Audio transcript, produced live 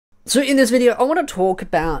So in this video, I want to talk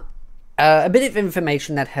about a bit of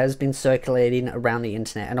information that has been circulating around the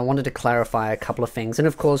internet, and I wanted to clarify a couple of things. And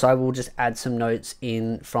of course, I will just add some notes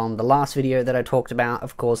in from the last video that I talked about.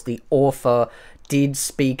 Of course, the author did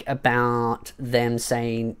speak about them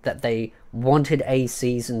saying that they wanted a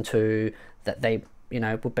season 2, that they,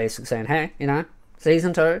 were basically saying, hey,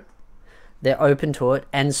 season 2. They're open to it,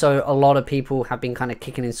 and so a lot of people have been kind of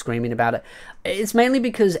kicking and screaming about it. It's mainly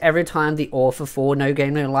because every time the author for No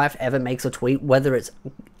Game No Life ever makes a tweet, whether it's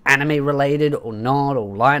anime related or not,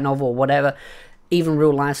 or light novel or whatever, even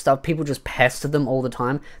real life stuff, people just pester them all the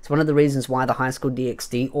time. It's one of the reasons why the High School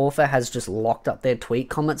DxD author has just locked up their tweet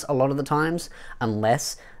comments a lot of the times,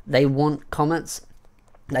 unless they want comments.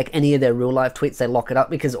 Like any of their real life tweets, they lock it up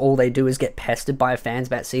because all they do is get pestered by fans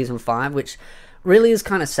about season 5, which really is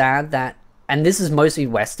kind of sad that. And this is mostly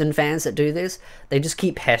Western fans that do this. They just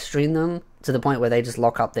keep pestering them to the point where they just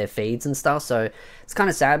lock up their feeds and stuff. So it's kind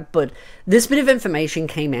of sad. But this bit of information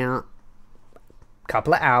came out a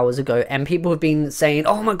couple of hours ago, and people have been saying,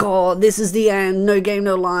 oh my god, this is the end, No Game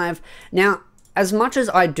No Life. Now, as much as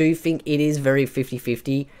I do think it is very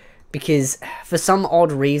 50-50, because for some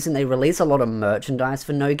odd reason they release a lot of merchandise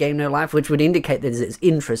for No Game No Life, which would indicate that there's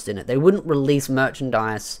interest in it. They wouldn't release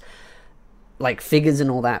merchandise like figures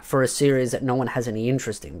and all that for a series that no one has any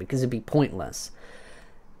interest in, because it'd be pointless.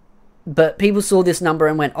 But people saw this number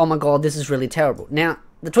and went, oh my god, this is really terrible. Now,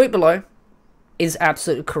 the tweet below is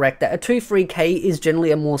absolutely correct that a 2-3K is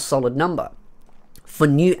generally a more solid number for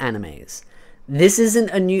new animes. This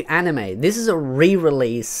isn't a new anime. This is a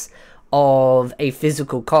re-release of a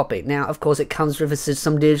physical copy. Now, of course, it comes with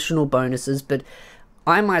some additional bonuses, but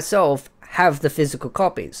I myself have the physical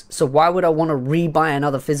copies, so why would I want to re-buy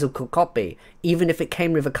another physical copy, even if it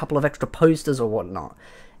came with a couple of extra posters or whatnot?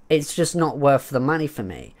 It's just not worth the money for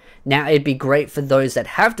me. Now, it'd be great for those that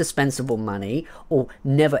have dispensable money, or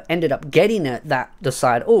never ended up getting it, that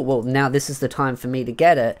decide, oh, well, now this is the time for me to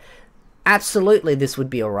get it. Absolutely, this would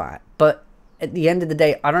be alright, but at the end of the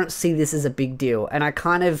day, I don't see this as a big deal, and I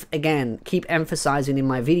kind of, again, keep emphasizing in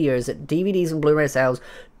my videos that DVDs and Blu-ray sales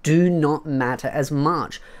do not matter as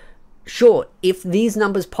much. Sure, if these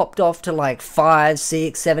numbers popped off to like 5,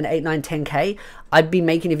 6, 7, 8, 9, 10K, I'd be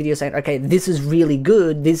making a video saying, okay, this is really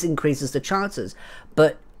good, this increases the chances.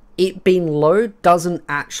 But it being low doesn't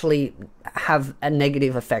actually have a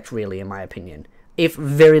negative effect, really, in my opinion. If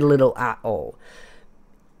very little at all.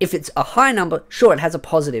 If it's a high number, sure, it has a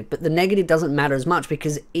positive, but the negative doesn't matter as much,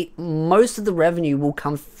 because most of the revenue will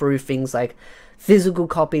come through things like physical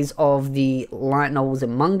copies of the light novels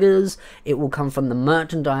and mangas. It will come from the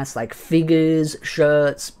merchandise like figures,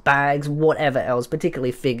 shirts, bags, whatever else,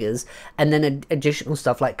 particularly figures, and then additional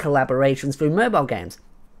stuff like collaborations through mobile games.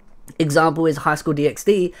 Example is High School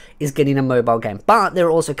DxD is getting a mobile game, but they're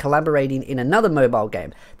also collaborating in another mobile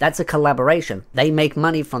game. That's a collaboration. They make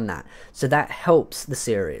money from that, so that helps the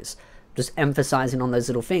series. Just emphasizing on those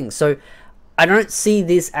little things. So I don't see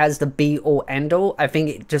this as the be-all end-all. I think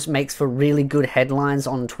it just makes for really good headlines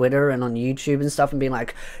on Twitter and on YouTube and stuff, and being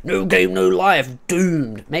like, No Game No Life,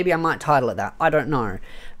 doomed. Maybe I might title it that, I don't know.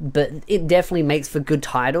 But it definitely makes for good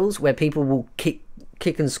titles where people will kick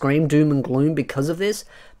and scream doom and gloom because of this,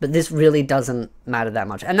 but this really doesn't matter that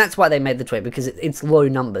much. And that's why they made the tweet, because it's low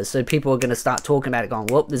numbers, so people are going to start talking about it going,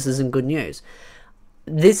 well, this isn't good news.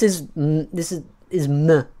 This is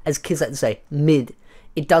meh, as kids like to say, mid.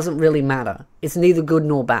 It doesn't really matter. It's neither good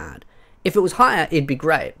nor bad. If it was higher, it'd be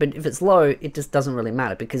great, but if it's low, it just doesn't really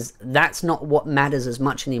matter, because that's not what matters as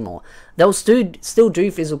much anymore. They'll still do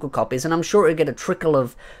physical copies, and I'm sure it'll get a trickle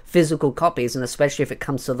of physical copies, and especially if it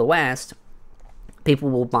comes to the West, people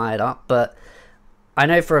will buy it up. But I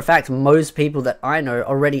know for a fact most people that I know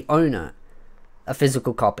already own a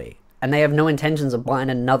physical copy, and they have no intentions of buying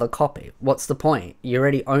another copy. What's the point? You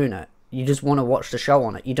already own it. You just want to watch the show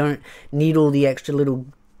on it. You don't need all the extra little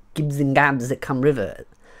gibs and gabs that come with it.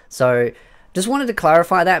 So just wanted to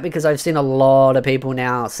clarify that, because I've seen a lot of people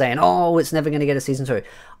now saying, oh, it's never going to get a season 2.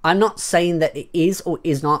 I'm not saying that it is or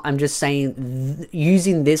is not. I'm just saying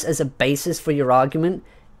using this as a basis for your argument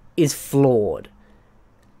is flawed.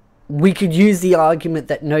 We could use the argument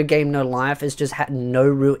that No Game No Life has just had no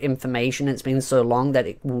real information. It's been so long that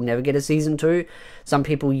it will never get a season 2. Some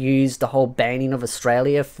people use the whole banning of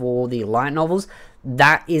Australia for the light novels.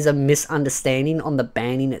 That is a misunderstanding on the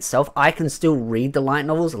banning itself. I can still read the light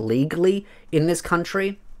novels legally in this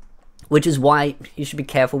country, which is why you should be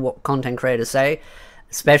careful what content creators say,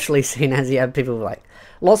 especially seeing as you have people like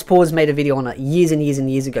Lost Paws made a video on it years and years and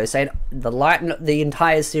years ago saying the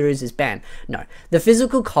entire series is banned. No, the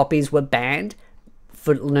physical copies were banned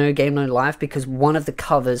for No Game No Life because one of the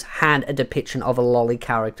covers had a depiction of a lolly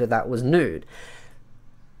character that was nude.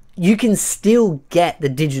 you can still get the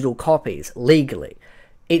digital copies legally.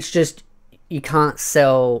 It's just you can't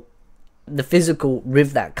sell the physical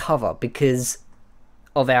with that cover because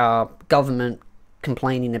of our government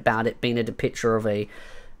complaining about it being a depiction of a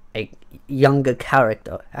younger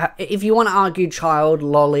character. If you want to argue child,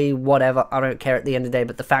 lolly, whatever, I don't care at the end of the day,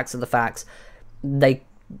 but the facts are the facts. They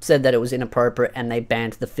said that it was inappropriate and they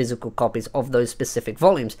banned the physical copies of those specific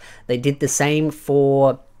volumes. They did the same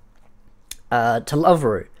for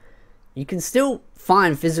Rumour. You can still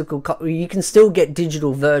find physical you can still get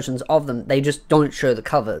digital versions of them, they just don't show the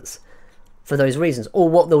covers for those reasons. Or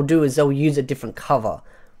what they'll do is they'll use a different cover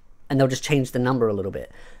and they'll just change the number a little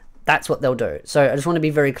bit. That's what they'll do. So I just want to be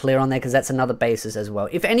very clear on there because that's another basis as well.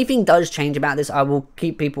 If anything does change about this, I will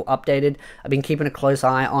keep people updated. I've been keeping a close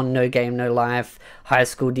eye on No Game No Life, High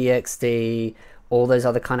School DxD, all those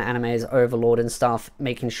other kind of animes, Overlord and stuff,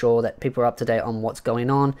 making sure that people are up to date on what's going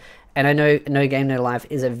on. And I know No Game No Life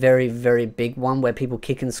is a very, very big one where people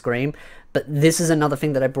kick and scream, but this is another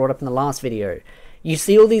thing that I brought up in the last video. You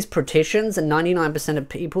see all these petitions, and 99% of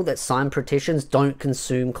people that sign petitions don't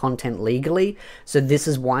consume content legally. So this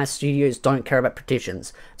is why studios don't care about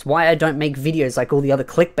petitions. It's why I don't make videos like all the other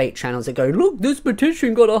clickbait channels that go, look, this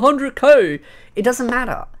petition got 100k. It doesn't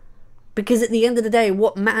matter. Because at the end of the day,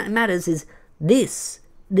 what matters is this,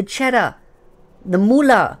 the cheddar, the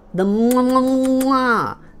moolah, the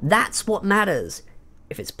mwah. That's what matters.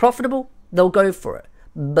 If it's profitable, they'll go for it.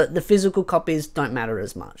 But the physical copies don't matter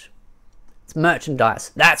as much. It's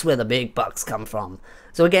merchandise. That's where the big bucks come from.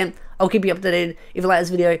 So again, I'll keep you updated. If you like this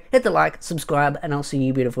video, hit the like, subscribe, and I'll see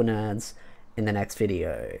you beautiful nerds in the next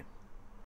video.